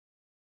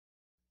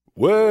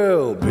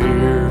Well,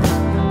 beer,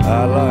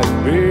 I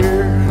like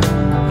beer.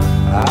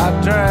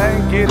 I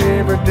drank it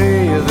every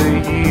day of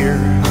the year.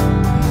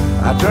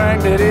 I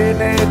drank it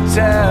any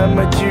time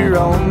that you're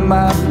on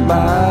my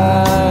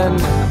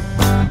mind.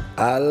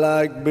 I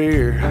like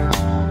beer.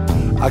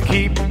 I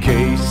keep a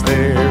case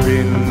there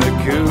in the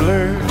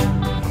cooler.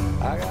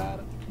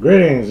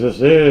 Greetings, this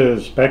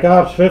is Spec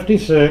Ops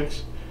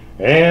 56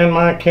 and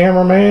my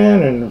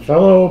cameraman and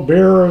fellow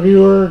beer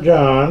reviewer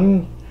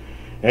John.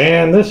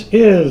 And this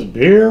is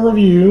beer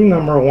review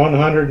number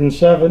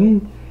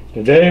 107.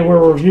 Today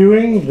we're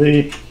reviewing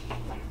the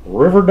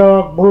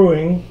Dog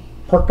Brewing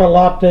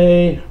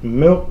Percolate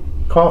milk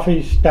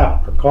coffee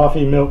stout, or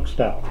coffee milk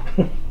stout.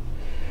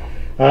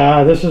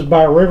 This is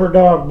by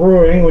Dog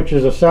Brewing, which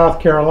is a South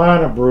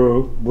Carolina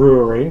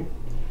brewery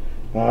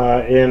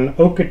in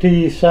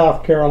Okatie,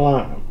 South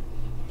Carolina.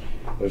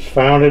 It was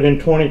founded in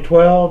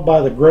 2012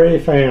 by the Gray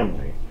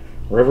family.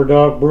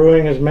 Dog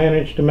Brewing has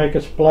managed to make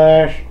a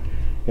splash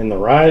in the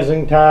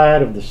rising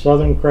tide of the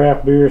southern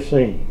craft beer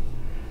scene.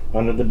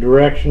 Under the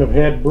direction of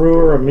head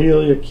brewer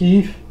Amelia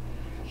Keefe,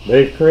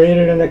 they've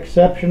created an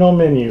exceptional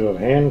menu of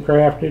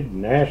handcrafted,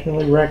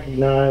 nationally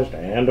recognized,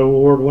 and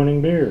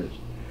award-winning beers.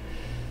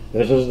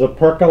 This is the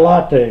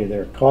Percolate,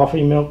 their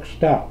coffee milk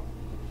stout.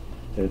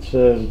 It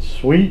says it's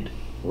sweet,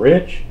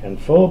 rich,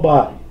 and full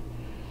body.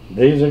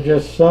 These are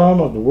just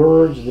some of the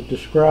words that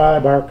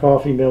describe our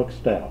coffee milk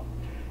stout.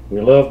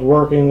 We loved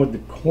working with the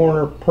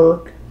Corner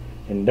Perk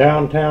in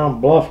downtown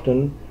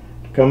Bluffton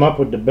to come up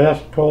with the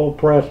best cold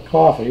pressed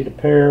coffee to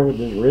pair with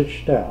this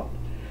rich stout.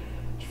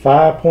 It's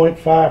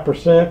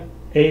 5.5%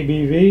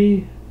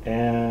 ABV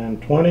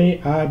and 20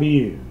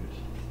 IBUs.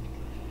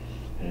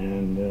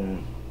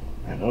 And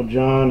I know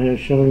John has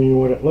shown you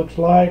what it looks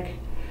like,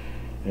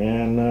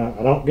 and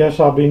I don't guess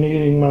I'll be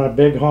needing my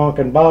big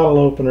honking bottle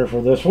opener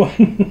for this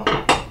one.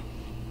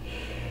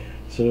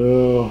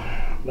 So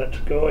let's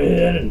go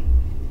ahead and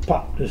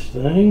pop this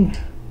thing.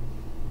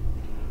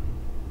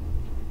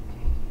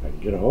 I can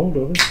get a hold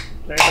of it.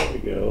 There we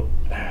go.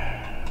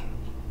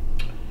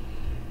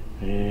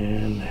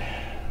 And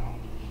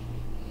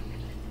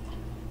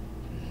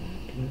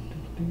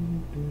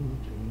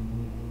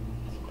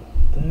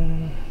about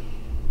that.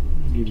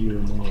 I'll give you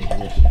a more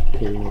aggressive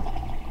pour.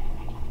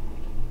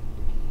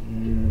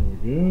 There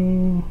we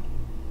go.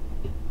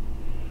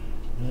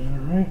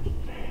 Alright.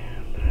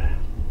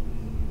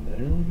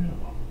 There we go.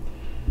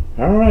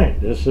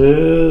 Alright, this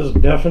is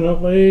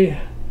definitely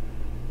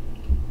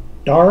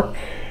dark.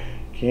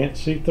 Can't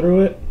see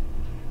through it.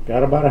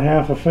 Got about a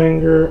half a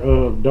finger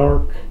of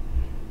dark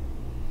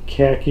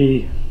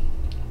khaki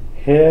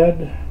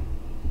head.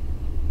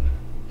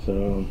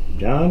 So,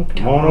 John,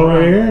 come on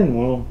over here and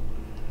we'll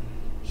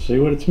see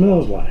what it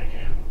smells like.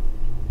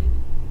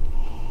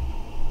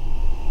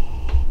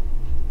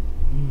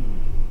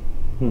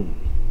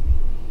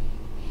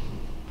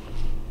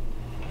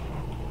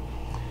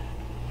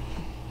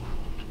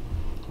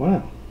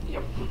 Wow.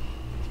 Yep.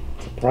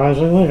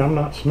 Surprisingly, I'm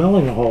not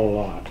smelling a whole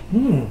lot.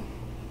 Let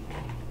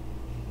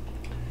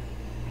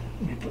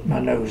me put my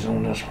nose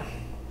on this one.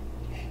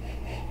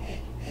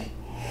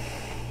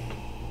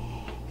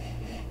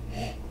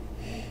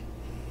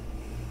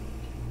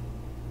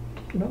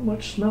 Not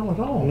much smell at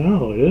all.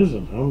 No, it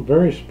isn't. I'm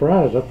very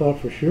surprised. I thought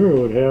for sure it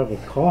would have a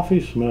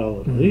coffee smell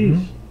at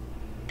least.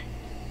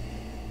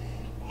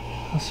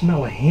 I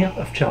smell a hint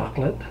of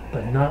chocolate,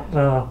 but not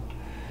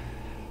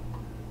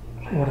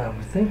what I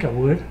would think I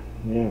would.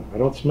 Yeah, I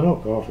don't smell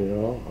coffee at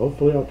all.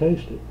 Hopefully I'll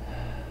taste it.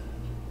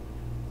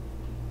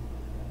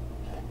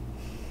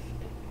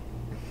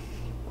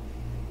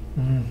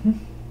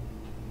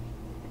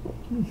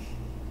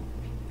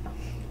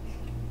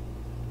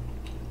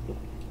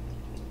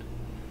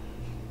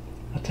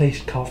 I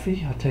taste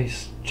coffee, I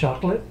taste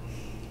chocolate,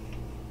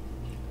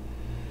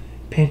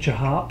 pinch of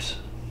hops.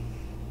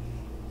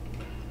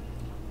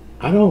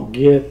 I don't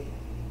get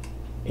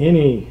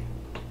any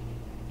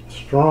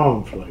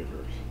strong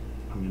flavors.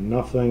 I mean,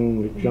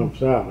 nothing that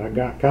jumps out. I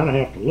kind of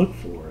have to look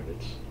for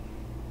it.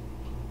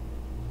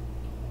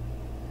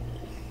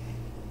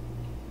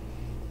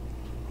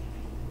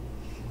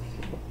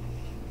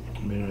 I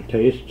mean, I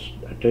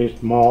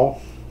taste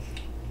malt.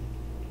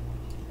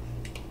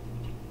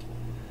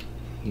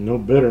 No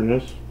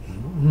bitterness.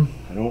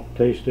 I don't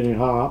taste any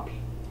hops.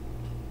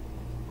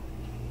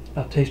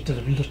 I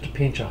tasted just a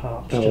pinch of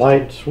hops. A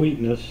light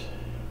sweetness.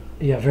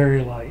 Yeah,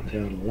 very light. Got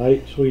a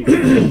light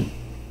sweetness.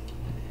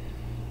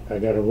 I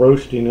got a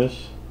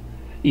roastiness.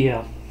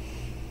 Yeah.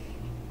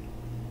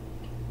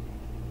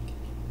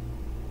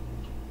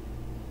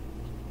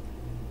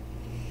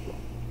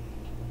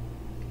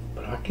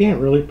 But I can't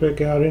really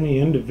pick out any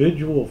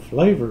individual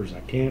flavors.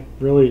 I can't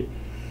really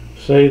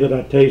say that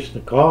I taste the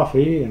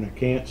coffee, and I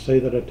can't say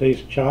that I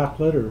taste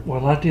chocolate or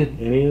well, I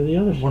did any of the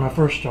others. When I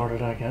first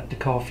started, I got the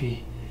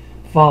coffee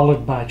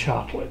followed by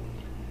chocolate.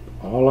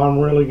 All I'm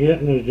really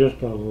getting is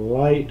just a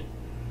light,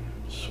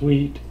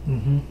 sweet,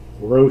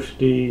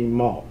 roasty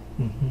malt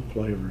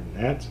flavor, and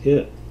that's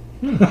it.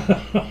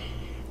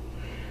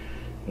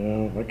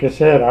 Like I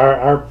said,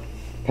 our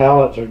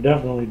palates are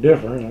definitely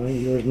different. I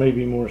think yours may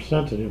be more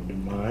sensitive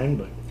than mine,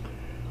 but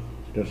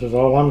this is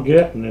all I'm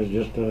getting is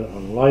just a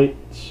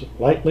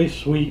lightly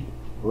sweet,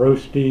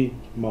 roasty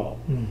malt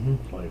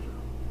flavor.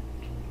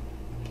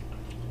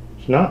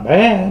 It's not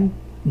bad.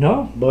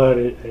 No. But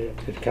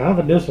it's kind of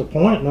a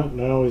disappointment,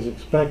 and I was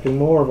expecting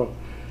more of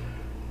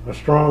a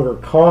stronger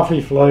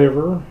coffee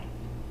flavor.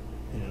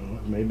 You know,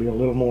 maybe a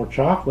little more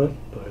chocolate,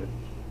 but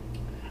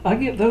I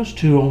get those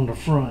two on the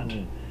front,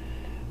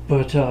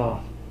 but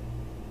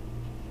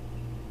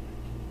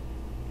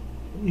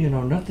you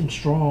know, nothing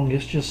strong.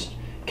 It's just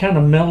kind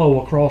of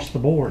mellow across the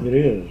board. it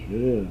is.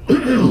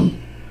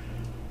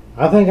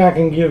 I think I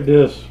can give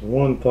this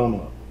one thumb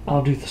up.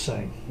 I'll do the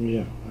same.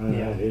 Yeah.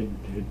 Yeah. It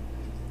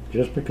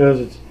just because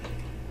it's,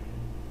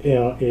 you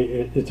know,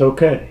 it's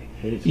okay.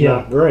 It's Yeah.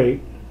 not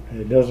great.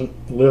 It doesn't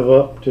live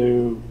up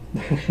to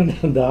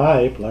the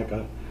hype like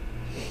a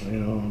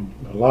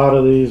lot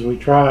of these we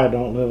try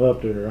don't live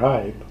up to their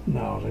hype.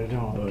 No, they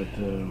don't. But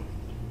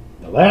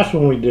the last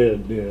one we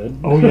did.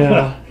 Oh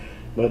yeah.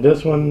 But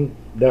this one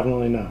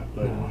definitely not.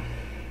 But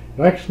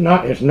No. it's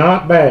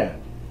not bad.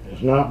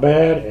 It's not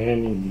bad,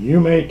 and you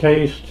may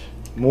taste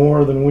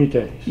more than we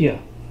taste. Yeah.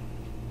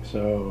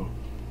 So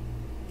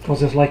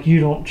Because it's like you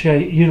don't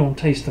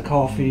taste the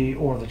coffee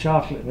or the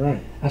chocolate. right.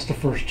 That's the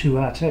first two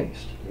I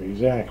taste.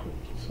 Exactly.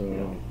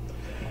 So,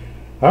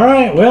 all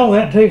right. Well,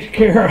 that takes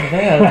care of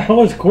that. That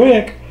was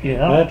quick.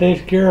 Yeah. That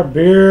takes care of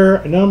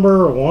beer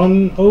number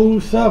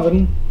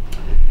 107.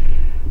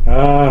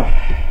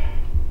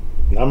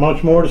 Not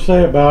much more to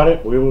say about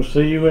it. We will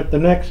see you at the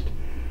next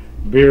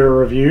beer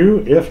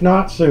review, if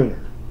not sooner.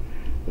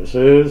 This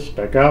is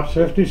Spec Ops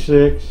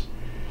 56.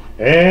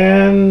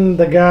 And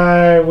the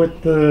guy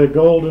with the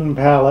golden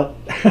palate,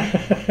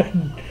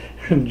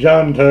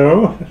 John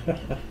Toe,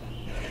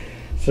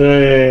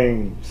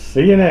 saying,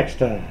 see you next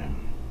time.